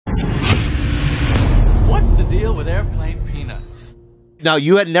deal with airplane peanuts? Now,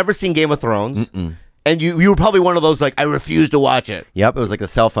 you had never seen Game of Thrones, and you were probably one of those, like, I refuse to watch it. Yep, it was like a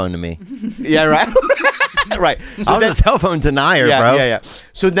cell phone to me. Yeah, right? Right. So I was a cell phone denier, bro. Yeah.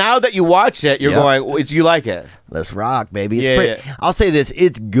 So now that you watch it, you're going, you like it? Let's rock, baby. It's I'll say this,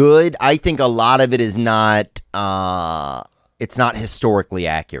 it's good. I think a lot of it is not, it's not historically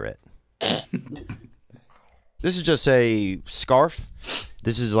accurate. This is just a scarf.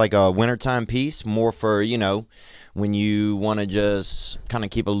 This is like a wintertime piece, more for, you know, when you want to just kind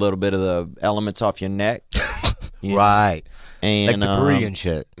of keep a little bit of the elements off your neck. Right. And like debris and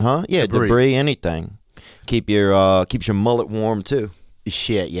shit. Huh? Yeah, debris, anything. Keeps your mullet warm too.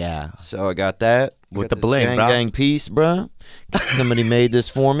 Shit, yeah. So I got that with the bling, bro. Gang piece, bro. Somebody made this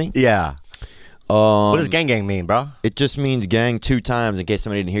for me. Yeah. What does gang gang mean, bro? It just means gang 2 times in case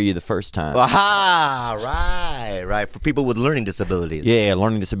somebody didn't hear you the first time. Aha! Right. For people with learning disabilities. Yeah,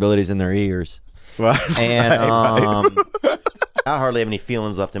 learning disabilities in their ears. Right. And I hardly have any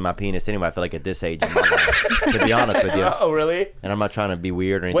feelings left in my penis anyway. I feel like at this age in my life, to be honest with you. Oh, really? And I'm not trying to be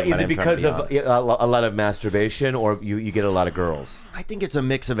weird or anything. What, is it because of a lot of masturbation, or you get a lot of girls? I think it's a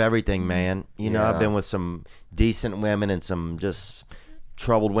mix of everything, man. You know, I've been with some decent women and some just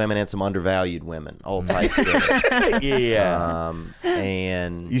troubled women and some undervalued women, all types of it. Yeah.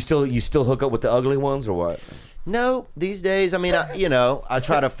 And you still hook up with the ugly ones, or what? No, these days, I mean, I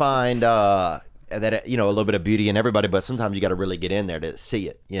try to find that, you know, a little bit of beauty in everybody, but sometimes you got to really get in there to see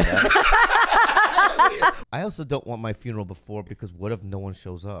it, you know. I also don't want my funeral before, because what if no one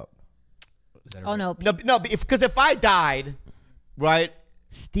shows up? Oh no, no, because if I died, right,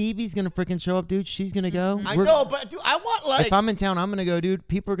 Stevie's gonna freaking show up, dude. She's gonna go. Mm-hmm. I know, but dude, I want, like, if I'm in town, I'm gonna go, dude.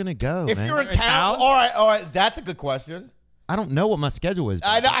 People are gonna go. If man. you're in town, all right, that's a good question. I don't know what my schedule is.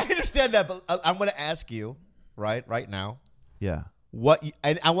 I understand that, but I'm gonna ask you, right now. Yeah.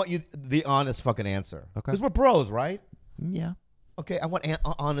 And I want you the honest fucking answer. Okay. Because we're bros, right? Yeah. Okay, I want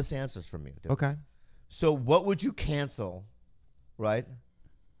honest answers from you, dude. Okay. So what would you cancel, right?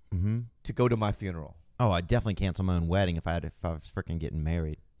 To go to my funeral? Oh, I'd definitely cancel my own wedding if I was freaking getting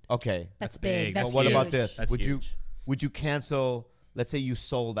married. Okay. that's big. That's Well, what huge. about this? That's would huge. you cancel? Let's say you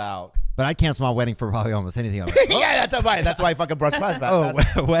sold out. But I'd cancel my wedding for probably almost anything. Yeah, that's right. That's why I fucking brushed past that.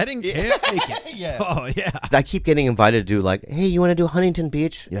 Oh, wedding? Can't make it. Yeah. Oh, yeah. I keep getting invited to do, like, hey, you want to do Huntington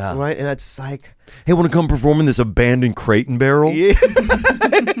Beach? Yeah. Right? And it's like, Hey, want to come perform in this abandoned crate and barrel? yeah.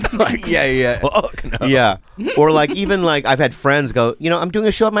 It's like, yeah. Fuck no. Yeah. Or like, even like, I've had friends go, you know, I'm doing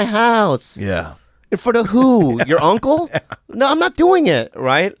a show at my house. Yeah. And for the who? Your uncle? No, I'm not doing it,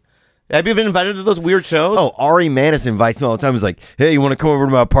 right? Have you been invited to those weird shows? Oh, Ari Manis invites me all the time. He's like, hey, you want to come over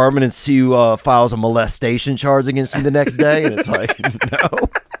to my apartment and see who files a molestation charge against me the next day? And it's like, no.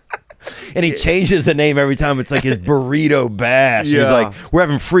 And he changes the name every time. It's like his burrito bash. Yeah. He's like, we're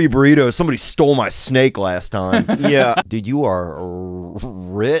having free burritos. Somebody stole my snake last time. Yeah. Dude, you are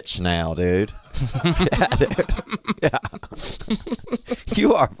rich now, dude. Yeah, dude. Yeah.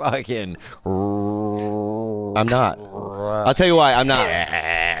 You are fucking. I'm not. I'll tell you why I'm not.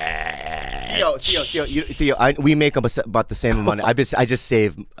 Theo, we make up about the same money. I've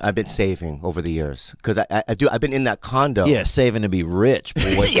been saving over the years because I've been in that condo. Yeah, saving to be rich,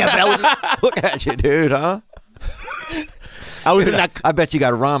 boy. Yeah, but I was. Look at you, dude, huh? I was in that. I bet you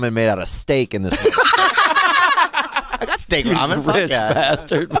got ramen made out of steak in this. I got steak ramen. Fuck Rich yeah.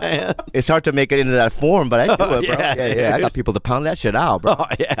 bastard, man. It's hard to make it into that form, but I do it, bro. Yeah, I got people to pound that shit out, bro. Oh,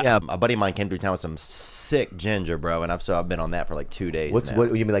 yeah. A buddy of mine came through town with some sick ginger, bro, and I've been on that for like 2 days.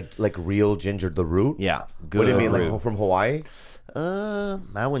 What you mean, like real ginger, the root? Yeah. Good. What do you mean, root. like from Hawaii?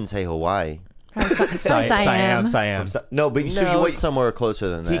 I wouldn't say Hawaii. Siam. No, but No, it's somewhere closer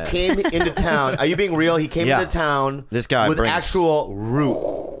than he that. came into town. Are you being real? He came Yeah. into town. This guy with brings- actual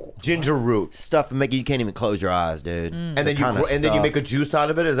root, ginger root. Stuff make you can't even close your eyes, dude. And then you stuff. make a juice out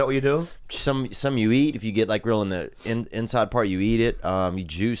of it. Is that what you do? Some you eat. If you get like real in the inside part, you eat it. You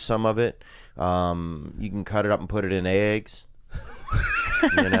juice some of it. You can cut it up and put it in eggs.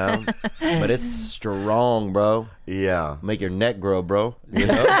 You know, but it's strong, bro. Yeah. Make your neck grow, bro. You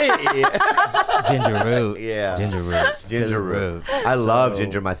know. Ginger root. Yeah. Ginger root. Ginger root. I love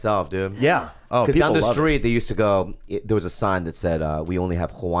ginger myself, dude. Yeah. Oh, Because people down the love street, they used to go, there was a sign that said, we only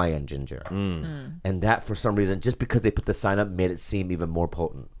have Hawaiian ginger. And that, for some reason, just because they put the sign up, made it seem even more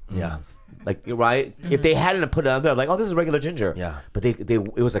potent. Yeah. Like, right? If they hadn't put it on there, I'm like, oh, this is regular ginger. Yeah. But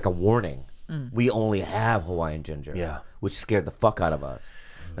it was like a warning. We only have Hawaiian ginger. Yeah. Which scared the fuck out of us.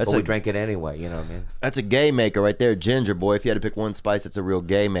 But we drank it anyway. You know what I mean? That's a gay maker right there, ginger boy. If you had to pick one spice, it's a real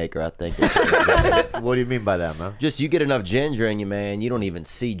gay maker, I think. What do you mean by that, man? Just you get enough ginger in you, man. You don't even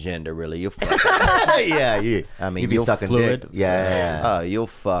see gender really. You'll fuck. Yeah. I mean, you be you'll sucking fluid. dick. Yeah. Oh, you'll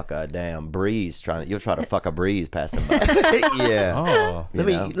fuck a damn breeze you'll try to fuck a breeze passing by. Yeah. Oh. Let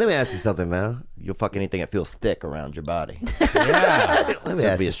me ask you something, man. You'll fuck anything that feels thick around your body. Yeah. Let me It'll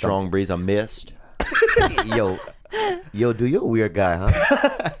ask be you a strong breeze, a mist. Yo, dude, you're a weird guy,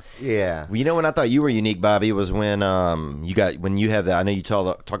 huh? Yeah. Well, you know when I thought you were unique, Bobby, was when you have that. I know you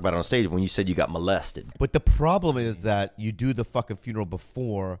talk about it on stage when you said you got molested. But the problem is that you do the fucking funeral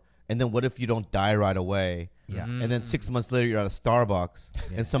before, and then what if you don't die right away? Yeah. And then 6 months later, you're at a Starbucks,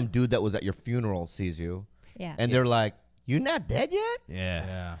 and some dude that was at your funeral sees you, Yeah. and they're like, "You're not dead yet?"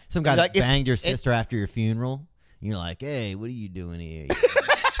 Yeah. Some guy Like, banged your sister after your funeral. And you're like, hey, what are you doing here?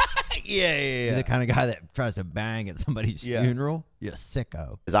 You're the kind of guy that tries to bang at somebody's funeral. You're a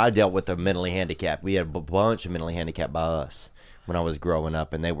sicko. Because I dealt with the mentally handicapped. We had a bunch of mentally handicapped by us when I was growing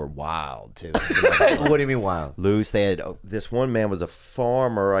up, and they were wild too. What do you mean wild? Loose. They had this one man was a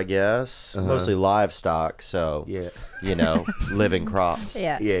farmer, I guess, mostly livestock. So you know, living crops.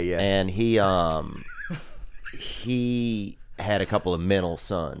 Yeah. Yeah. And he had a couple of mental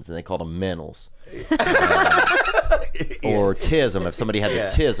sons, and they called them mentals. Or tism. If somebody had the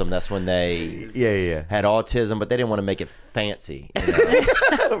tism, that's when they had autism, but they didn't want to make it fancy.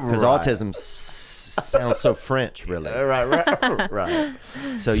 Because autism sounds so French, really. Right.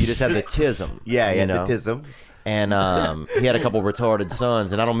 So you just have the tism. Yeah, you know? the tism. And he had a couple retarded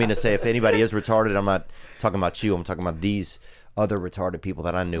sons. And I don't mean to say if anybody is retarded, I'm not talking about you. I'm talking about these other retarded people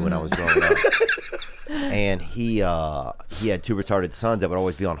that I knew when I was growing up. And he had two retarded sons that would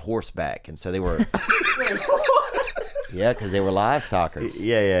always be on horseback, and so they were because they were livestockers.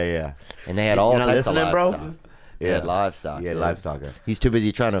 Yeah. And they had all You're not types of listening, bro? livestock. They had livestock. Yeah, dude. livestocker. He's too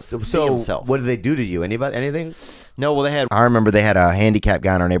busy trying to see himself. What did they do to you? Anybody? Anything? No, well, I remember they had a handicapped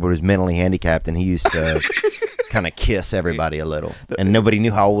guy in our neighborhood who was mentally handicapped, and he used to kind of kiss everybody a little, and nobody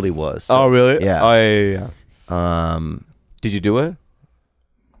knew how old he was. So, really? Yeah. Oh, yeah. Did you do it?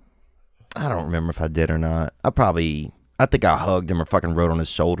 I don't remember if I did or not. I think I hugged him or fucking rode on his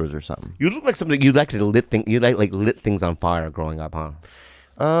shoulders or something. You look like something you like to lit thing. You like lit things on fire growing up,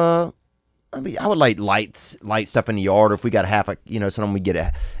 huh? I mean, I would light stuff in the yard, or if we got sometimes we get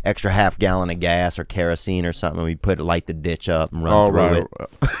an extra half gallon of gas or kerosene or something, we light the ditch up and run through it.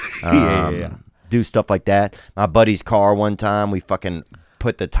 Yeah. Do stuff like that. My buddy's car one time, we fucking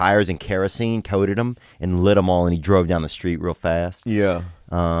put the tires in kerosene, coated them, and lit them all, and he drove down the street real fast. Yeah.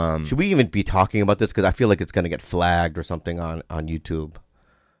 Should we even be talking about this? Because I feel like it's gonna get flagged or something on YouTube.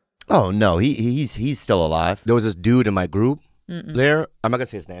 Oh no, he's still alive. There was this dude in my group. There, I'm not gonna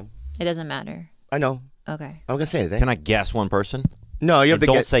say his name. It doesn't matter. I know. Okay. I'm not gonna say anything. Can I guess one person? No, you have And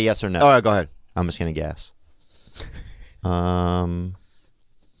to don't say yes or no. All right, go ahead. I'm just gonna guess. Let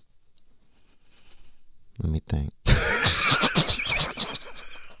me think.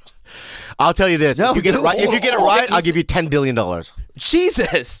 I'll tell you this. No, if you get it right, I'll give you $10 billion.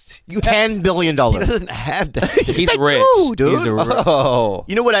 Jesus, $10 billion. He doesn't have that. he's rich. dude. He's a Oh,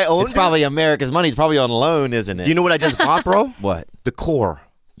 You know what I own? it's probably America's money. It's probably on loan, isn't it? Do you know what I just bought, bro? what? The core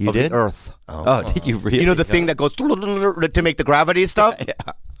You of did? the Earth. Oh, did you really? You know the thing that goes to make the gravity stuff? Yeah.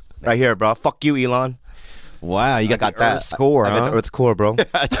 Right here, bro. Fuck you, Elon. Wow, you got that Earth's core, I got huh? the Earth's core, bro.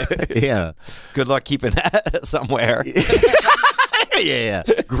 Yeah. Good luck keeping that somewhere. Yeah.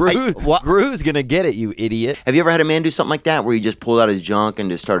 Gru's gonna get it, you idiot. Have you ever had a man do something like that where he just pulled out his junk and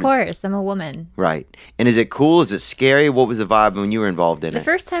just Of started? course, I'm a woman. Right. And is it cool? Is it scary? What was the vibe when you were involved in The it?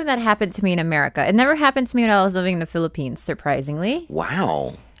 first time that happened to me in America, it never happened to me when I was living in the Philippines, surprisingly.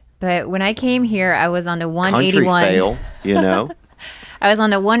 Wow. But when I came here, I was on the Country 181. fail, you know? I was on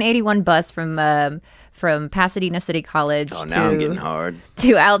the 181 bus from Pasadena City College Oh, now I'm getting hard.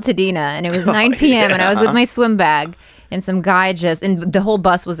 to Altadena, and it was 9 p.m. and I was with my swim bag, and some guy and the whole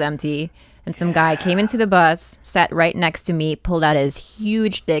bus was empty, and some guy came into the bus, sat right next to me, pulled out his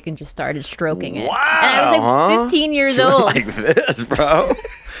huge dick and just started stroking it. Wow, and I was like 15 years old. Like this, bro.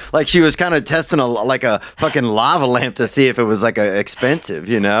 Like she was kind of testing like a fucking lava lamp to see if it was like expensive,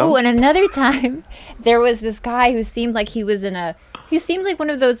 you know? Oh, and another time, there was this guy who seemed like he seemed like one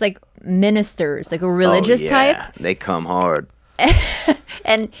of those like ministers, like a religious type. They come hard.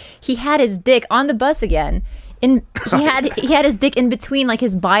 And he had his dick on the bus again. He had his dick in between like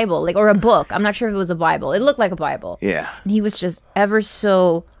his Bible, like or a book. I'm not sure if it was a Bible. It looked like a Bible. Yeah. And he was just ever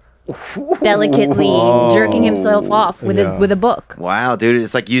so delicately jerking himself off with a book. Wow, dude,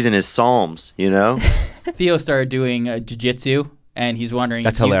 it's like using his psalms, you know? Theo started doing jiu-jitsu and he's wondering.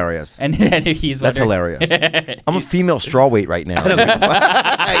 That's hilarious. And he's That's wondering. hilarious. I'm a female straw weight right now.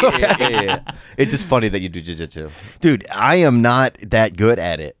 yeah. It's just funny that you do jiu-jitsu. Dude, I am not that good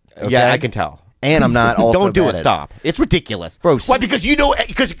at it. Okay? Yeah, I can tell. And I'm not also Don't do bad it. at Stop. It's ridiculous, Bro, Why? Because you know,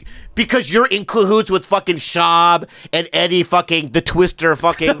 because you're in cahoots with fucking Shab and Eddie fucking the Twister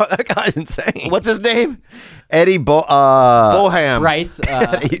fucking. That guy's insane. What's his name? Eddie Boham. Bryce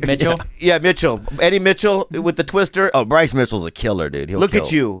Mitchell. Yeah, Mitchell. Eddie Mitchell with the Twister. Oh, Bryce Mitchell's a killer, dude. He'll Look kill.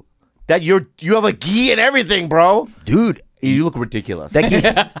 at you. That you have a gi and everything, bro. Dude. You look ridiculous. That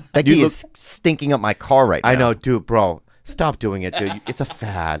gi is stinking up my car right now. I know, dude, bro. Stop doing it, dude. It's a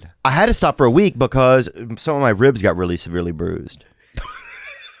fad. I had to stop for a week because some of my ribs got really severely bruised.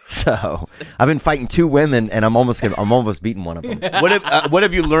 So I've been fighting 2 women, and I'm almost beating one of them. What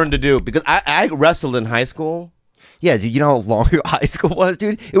have you learned to do? Because I wrestled in high school. Yeah, dude, you know how long your high school was,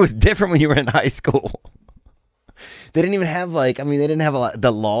 dude? It was different when you were in high school. They didn't even have they didn't have a lot.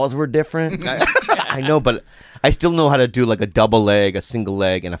 The laws were different. I know, but I still know how to do like a double leg, a single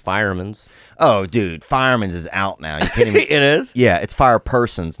leg, and a fireman's. Oh, dude, fireman's is out now. You can't even. It is? Yeah, it's fire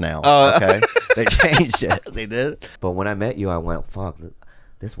persons now. Oh. Okay, they changed it. They did. But when I met you, I went, fuck,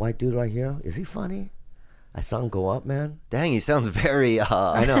 this white dude right here, is he funny? I saw him go up, man. Dang, he sounds very.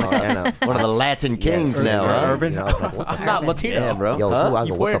 I know. One of the Latin kings now, huh? Urban. You know, I was like, what the I'm not Latino. Yeah, bro. Yo, Huh? dude, I You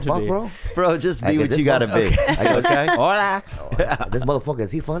go, what the pointed to fuck, me. bro? Bro, just be I what get you this gotta be. I go, okay. Hola. This motherfucker,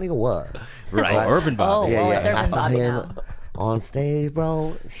 is he funny or what? Right. Urban Oh, Bobby. whoa, Yeah, it's yeah. I Urban saw Bobby him now. on stage,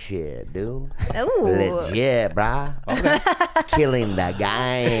 bro. Shit, dude. Ooh. Legit, brah. Killing the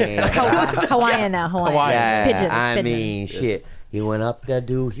game. Hawaiian now. Hawaiian. Yeah, Pigeon. It's I pigeon. mean, shit. He went up there,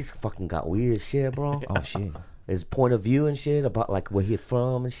 dude. He's fucking got weird shit, bro. Oh shit. His point of view and shit about like where he's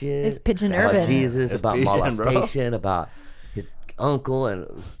from and shit. It's pigeon about urban. Jesus, about pigeon, bro. molestation, about his uncle and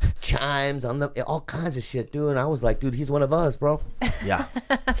chimes on the all kinds of shit, dude. And I was like, dude, he's one of us, bro. Yeah.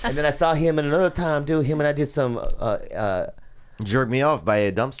 And then I saw him in another time, dude. Him and I did some. Jerked me off by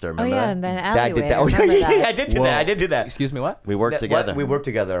a dumpster. Remember Oh yeah, that? and then I alleyway. did that. I remember Yeah, that. I did do that. I did do that. Excuse me, what? We worked together. We worked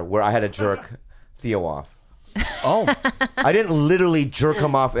together where I had to jerk Theo off. Oh, I didn't literally jerk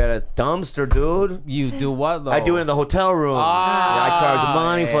him off at a dumpster, dude. you do what though? I do it in the hotel room. I charge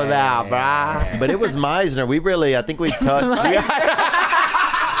money for that, bruh. But it was Meisner. I think we touched.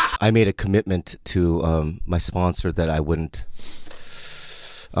 I made a commitment to my sponsor that I wouldn't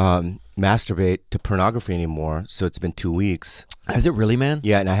masturbate to pornography anymore. So it's been 2 weeks. Is it really, man?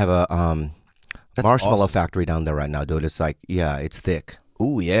 Yeah, and I have a marshmallow awesome. factory down there right now, dude. It's like, yeah, it's thick.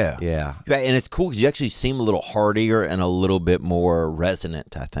 Ooh, yeah. Yeah. And it's cool because you actually seem a little heartier and a little bit more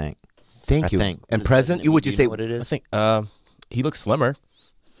resonant, I think. Thank you. I think. And What does present, resonant you would mean? you Do say? know what it I is? think he looks slimmer.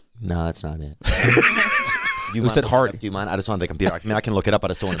 No, that's not it. Who said heart? Do you mind? I just want the computer. I mean, I can look it up. I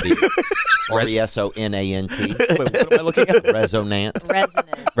just don't want to be R-E-S-O-N-A-N-T. Wait, what am I looking at? Resonant.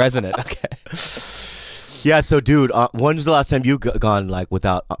 Resonant. Resonant. Okay. Yeah. So, dude, when was the last time you gone like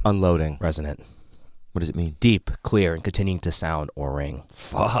without unloading? Resonant. What does it mean? Deep, clear, and continuing to sound or ring.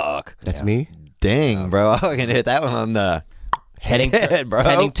 Fuck. That's me. Dang, bro. I can hit that one on the Tending, head, bro.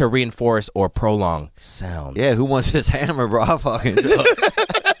 tending to reinforce or prolong sound. Yeah, who wants his hammer, bro? I fucking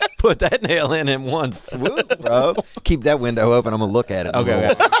put that nail in one swoop, bro. Keep that window open. I'm going to look at it. Okay.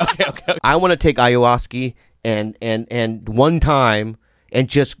 Okay. I want to take ayahuasca and one time and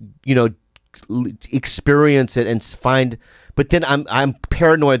just experience it and find. But then I'm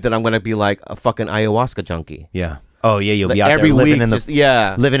paranoid that I'm gonna be like a fucking ayahuasca junkie. Yeah. Oh yeah, you'll Like be out every there living week, in the just,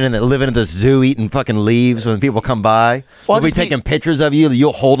 yeah. living in the zoo, eating fucking leaves when people come by. Well, They'll be just be- taking pictures of you.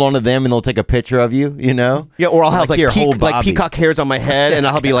 You'll hold on to them and they'll take a picture of you. You know? Yeah, or I'll have like, your whole body. peacock hairs on my head, and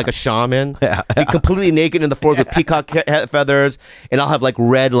I'll be like a shaman. Yeah. Be completely naked in the forest with peacock feathers, and I'll have like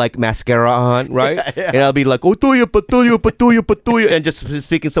red like mascara on, right? And I'll be like "Otuyo, patuyo, patuyo, patuyo," and just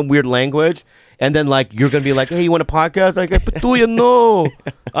speaking some weird language. And then like you're gonna be like, "Hey, you want a podcast?" Like, "Patuyo, no,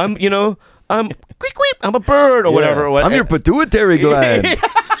 I'm queep queep, I'm a bird or whatever." I'm your pituitary gland.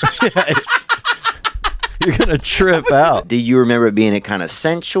 You're gonna trip out. Do you remember it being kind of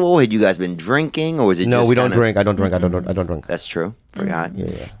sensual? Had you guys been drinking, or was it? No, just we don't kinda- drink. I don't drink. I don't drink. That's true. Forgot.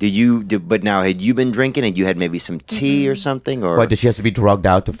 Yeah. But now, had you been drinking? Had you had maybe some tea or something? Or What, does she have to be drugged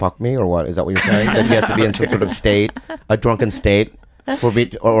out to fuck me, or what? Is that what you're saying? That she has to be in some sort of state, a drunken state, for me,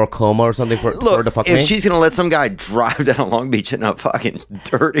 or a coma or something for her to fuck if me? she's gonna let some guy drive down Long Beach in a fucking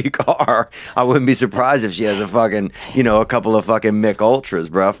dirty car, I wouldn't be surprised if she has a fucking, a couple of fucking Mick Ultras,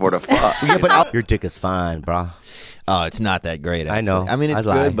 bro, for the fuck. Yeah, but your dick is fine, bro. Oh, it's not that great. I know. I mean, it's I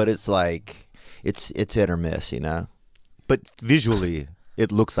lie. good, but it's like it's hit or miss, But visually,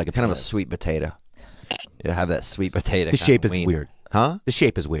 it looks like Kind of a sweet potato. You have that sweet potato. The shape is wiener. weird. Huh? The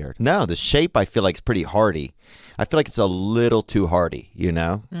shape is weird. No, the shape I feel like is pretty hardy. I feel like it's a little too hardy, you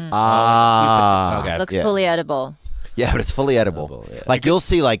know? Okay. Looks yeah. fully edible. Yeah, but it's fully edible. Like you'll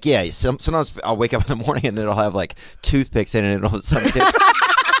see, like sometimes I'll wake up in the morning and it'll have like toothpicks in it, and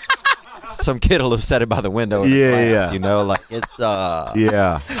some kid will have set it by the window. In glass, you know, like it's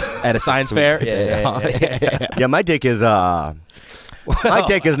Yeah. At a science fair. Yeah. Yeah, my dick is my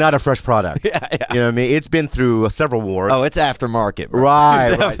dick is not a fresh product. You know what I mean? It's been through several wars. Oh, it's aftermarket, bro.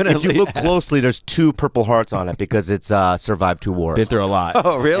 Right. Definitely. If you look closely, there's 2 purple hearts on it because it's survived 2 wars. Been through a lot.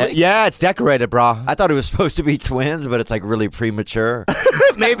 Oh, really? Yeah, it's decorated, bro. I thought it was supposed to be twins, but it's like really premature.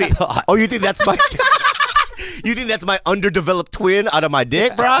 Maybe. Oh, you think that's my? You think that's my underdeveloped twin out of my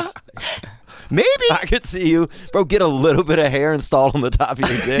dick, bro? Maybe. I could see you, bro. Get a little bit of hair installed on the top of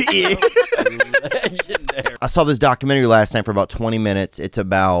your dick. Legendary. I saw this documentary last night for about 20 minutes. It's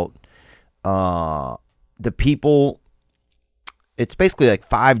about the people. It's basically like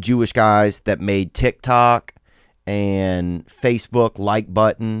 5 Jewish guys that made TikTok and Facebook like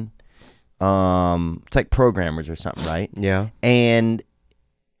button. It's like programmers or something, right? Yeah. And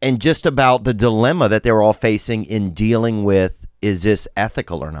just about the dilemma that they were all facing in dealing with, is this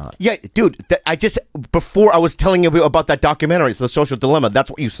ethical or not? Yeah, dude. Before I was telling you about that documentary, so the social dilemma.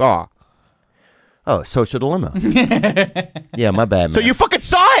 That's what you saw. Oh, social dilemma. Yeah, my bad, man. So you fucking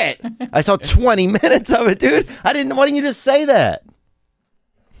saw it. I saw 20 minutes of it, dude. Why didn't you just say that?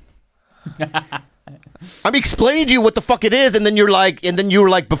 I'm explaining to you what the fuck it is, and then you were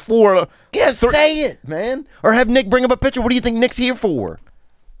like before. Yeah, say it, man. Or have Nick bring up a picture. What do you think Nick's here for?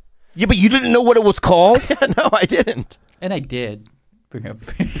 Yeah, but you didn't know what it was called. No, I didn't. And I did bring up.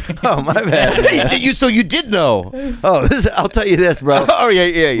 Oh, my bad. So you did know. Oh, I'll tell you this, bro. Oh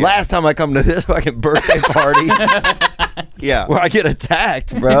yeah. Last time I come to this fucking birthday party, Yeah, where I get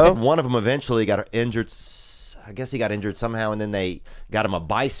attacked, bro. One of them eventually got injured. I guess he got injured somehow, and then they got him a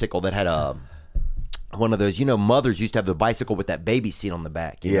bicycle that had one of those, mothers used to have the bicycle with that baby seat on the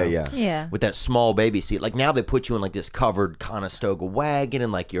back. You know? Yeah. With that small baby seat. Like now they put you in like this covered Conestoga wagon,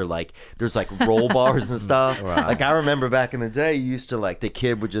 and like you're like, there's like roll bars and stuff. Right. Like I remember back in the day, you used to like, the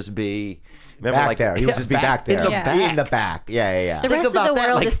kid would just be, back there. He would just be back there. In the Yeah. back. In the back. Yeah. The Think rest of about the that,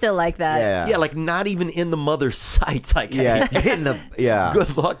 world like- is still like that. Yeah, like not even in the mother's sights. Like, Yeah. in the, Yeah.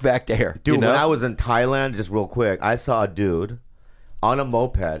 good luck back there. Dude, you know? when I was in Thailand, just real quick, I saw a dude on a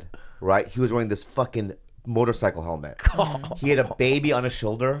moped, right? He was wearing this fucking motorcycle helmet. He had a baby on his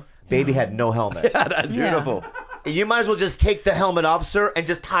shoulder. Baby had no helmet. Yeah, that's beautiful. You might as well just take the helmet off, sir, and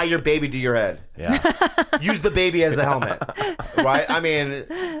just tie your baby to your head. Yeah. Use the baby as the helmet. Right? I mean,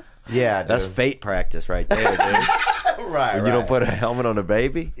 yeah, That's dude. fate practice right there, dude. Right, When you don't put a helmet on a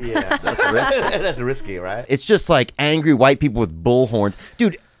baby. Yeah. That's risky. That's risky, right? It's just like angry white people with bullhorns.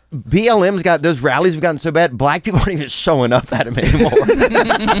 Dude, BLM's got, those rallies have gotten so bad, black people aren't even showing up at them anymore.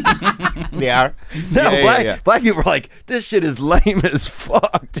 They are. No, Yeah. black people are like, this shit is lame as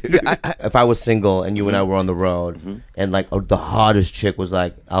fuck, dude. If I was single and you and I were on the road and like the hottest chick was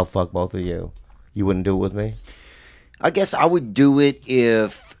like, I'll fuck both of you, you wouldn't do it with me? I guess I would do it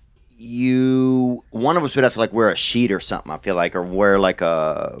if one of us would have to like wear a sheet or something, I feel like, or wear like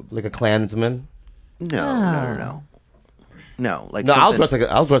a, Like a Klansman? no. No, like No, I'll something-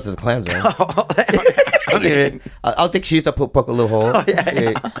 dress as a Klansman. I mean, I'll take sheets to poke a little hole.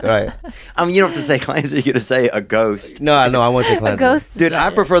 Yeah. Right. I mean, you don't have to say Klansman, you're going to say a ghost. No, I want to say A Klansman. ghost. Dude,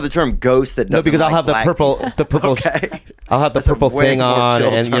 I prefer the term ghost that doesn't No, because I'll like have the black purple, people. Okay. I'll have the That's a purple way thing more on, chill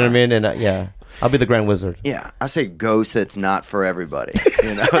and you know what I term. mean. And yeah, I'll be the Grand Wizard. Yeah, I say ghost that's not for everybody.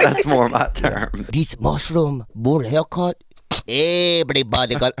 That's more my term. This mushroom bull haircut.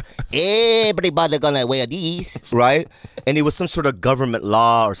 Everybody gonna wear these. Right? And it was some sort of government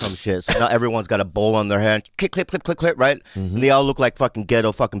law or some shit. So now everyone's got a bowl on their hand. Click, clip, clip, clip, clip, right? And they all look like fucking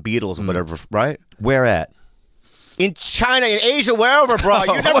ghetto fucking Beatles or whatever, right? Where at? In China, in Asia, wherever, bro.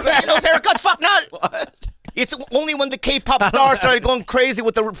 You never seen those haircuts? Fuck not. What? It's only when the K-pop stars started going crazy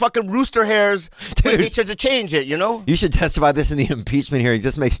with the fucking rooster hairs, they tried to change it, you know? You should testify this in the impeachment hearings.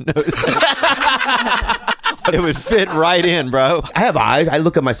 This makes no sense. It would fit right in, bro. I have eyes. I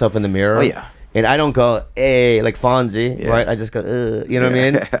look at myself in the mirror. Oh, yeah. And I don't go, hey, like Fonzie, right? I just go, you know what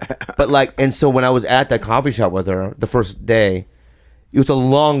I mean? But like, and so when I was at that coffee shop with her the first day, it was a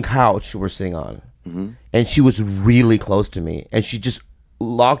long couch we were sitting on. And she was really close to me. And she just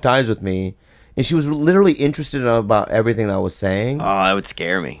locked eyes with me. And she was literally interested in about everything that I was saying. Oh, that would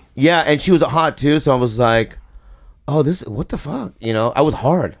scare me. Yeah, and she was hot too. So I was like, oh, what the fuck? You know, I was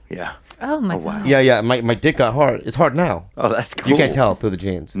hard. Yeah. Oh my god. Yeah, my dick got hard. It's hard now. Oh, that's cool. You can't tell through the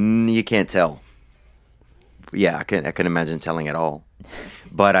jeans. You can't tell. Yeah, I can imagine telling it all.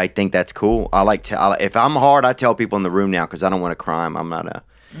 But I think that's cool. If I'm hard, I tell people in the room now because I don't want to crime. I'm not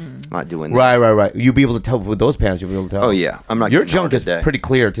doing that. Right. You'll be able to tell with those pants. You'll be able to tell. Oh yeah, I'm not. Your getting junk hard is today. pretty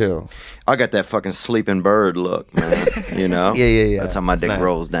clear too. I got that fucking sleeping bird look, man. You know? Yeah. That's how my dick nice.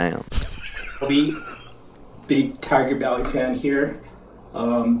 rolls down. Big Tiger Belly fan here.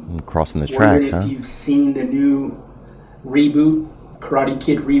 I'm crossing the Wondering tracks, huh? if you've seen the new reboot, Karate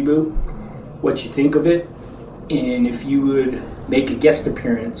Kid reboot, what you think of it, and if you would make a guest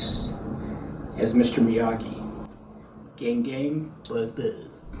appearance as Mr. Miyagi. Gang,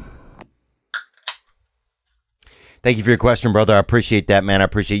 buzz. Thank you for your question, brother. I appreciate that, man. I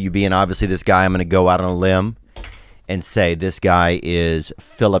appreciate you being obviously this guy. I'm going to go out on a limb and say this guy is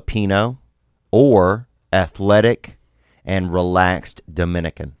Filipino or athletic and relaxed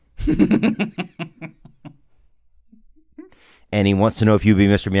Dominican. And he wants to know if you'd be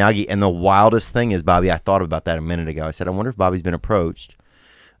Mr. Miyagi. And the wildest thing is, Bobby, I thought about that a minute ago. I said, I wonder if Bobby's been approached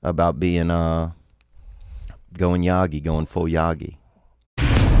about being going full Yagi.